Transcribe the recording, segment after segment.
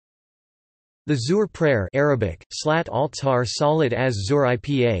The Zuhr prayer Arabic, slat al-Tzhar Salat as Zuhr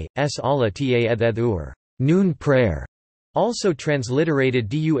Ipa, s Allah ta noon prayer, also transliterated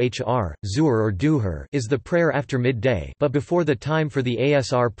duhr, Zuhr or duhr, is the prayer after midday but before the time for the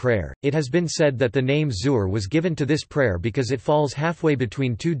Asr prayer. It has been said that the name Zuhr was given to this prayer because it falls halfway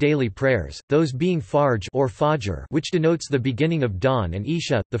between two daily prayers, those being Fajr or Fajr, which denotes the beginning of dawn, and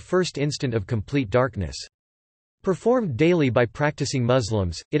Isha, the first instant of complete darkness. Performed daily by practicing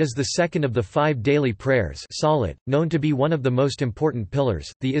Muslims, it is the second of the 5 daily prayers salat, known to be one of the most important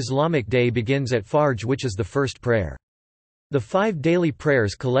pillars. The Islamic day begins at Fajr, which is the first prayer. The 5 daily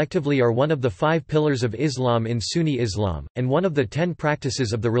prayers collectively are one of the 5 pillars of Islam in Sunni Islam, and one of the 10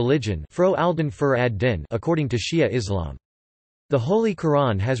 practices of the religion according to Shia Islam. The Holy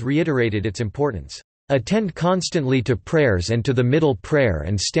Quran has reiterated its importance. Attend constantly to prayers and to the middle prayer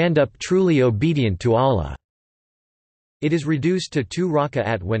and stand up truly obedient to Allah. It is reduced to 2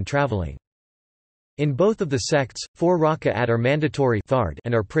 raka'at when traveling. In both of the sects, 4 raka'at are mandatory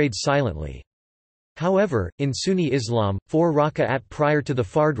and are prayed silently. However, in Sunni Islam, 4 raka'at prior to the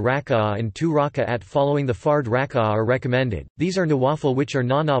fard raka'ah and 2 raka'at following the fard raka'ah are recommended. These are nawafil, which are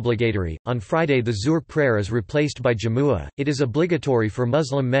non-obligatory. On Friday the Zuhr prayer is replaced by Jamu'ah. It is obligatory for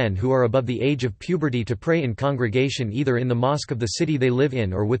Muslim men who are above the age of puberty to pray in congregation either in the mosque of the city they live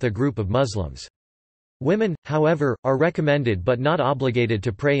in or with a group of Muslims. Women, however, are recommended but not obligated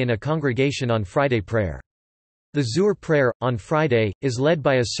to pray in a congregation on Friday prayer. The Zuhr prayer, on Friday, is led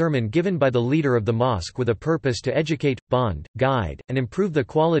by a sermon given by the leader of the mosque with a purpose to educate, bond, guide, and improve the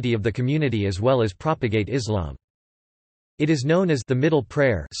quality of the community as well as propagate Islam. It is known as the middle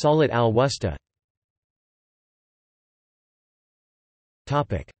prayer Salat al-Wusta.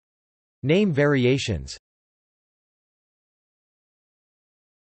 Name variations.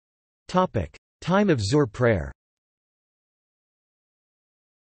 Time of Zuhr prayer.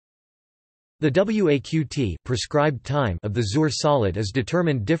 The waqt prescribed time of the Zuhr Salat is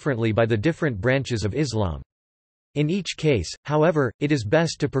determined differently by the different branches of Islam. In each case, however, it is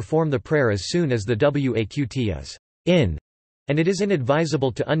best to perform the prayer as soon as the waqt is in, and it is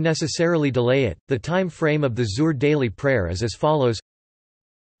inadvisable to unnecessarily delay it. The time frame of the Zuhr daily prayer is as follows.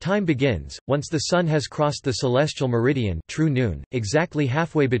 Time begins once the sun has crossed the celestial meridian, true noon, exactly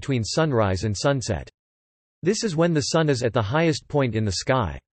halfway between sunrise and sunset. This is when the sun is at the highest point in the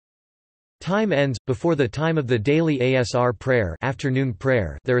sky. Time ends before the time of the daily Asr prayer, afternoon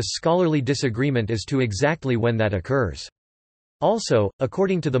prayer. There is scholarly disagreement as to exactly when that occurs. Also,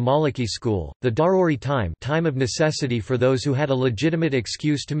 according to the Maliki school, the daruri time of necessity for those who had a legitimate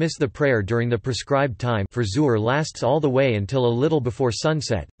excuse to miss the prayer during the prescribed time for Zuhr lasts all the way until a little before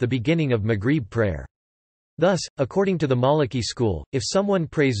sunset, the beginning of Maghrib prayer. Thus, according to the Maliki school, if someone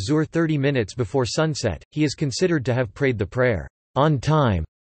prays Zuhr 30 minutes before sunset, he is considered to have prayed the prayer on time,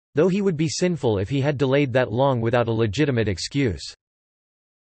 though he would be sinful if he had delayed that long without a legitimate excuse.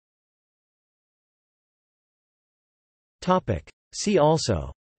 See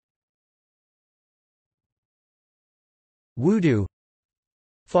also: Wudu,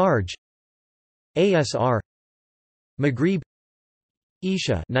 Fajr, Asr, Maghrib,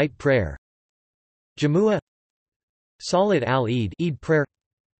 Isha night prayer, Jamu'ah, Salat al-Eid Eid prayer.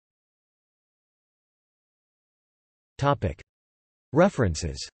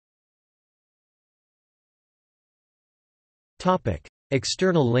 References.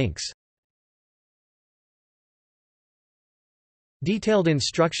 External links. Detailed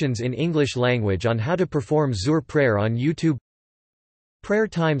instructions in English language on how to perform Zuhr prayer on YouTube. Prayer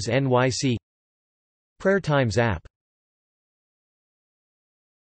Times NYC. Prayer Times app.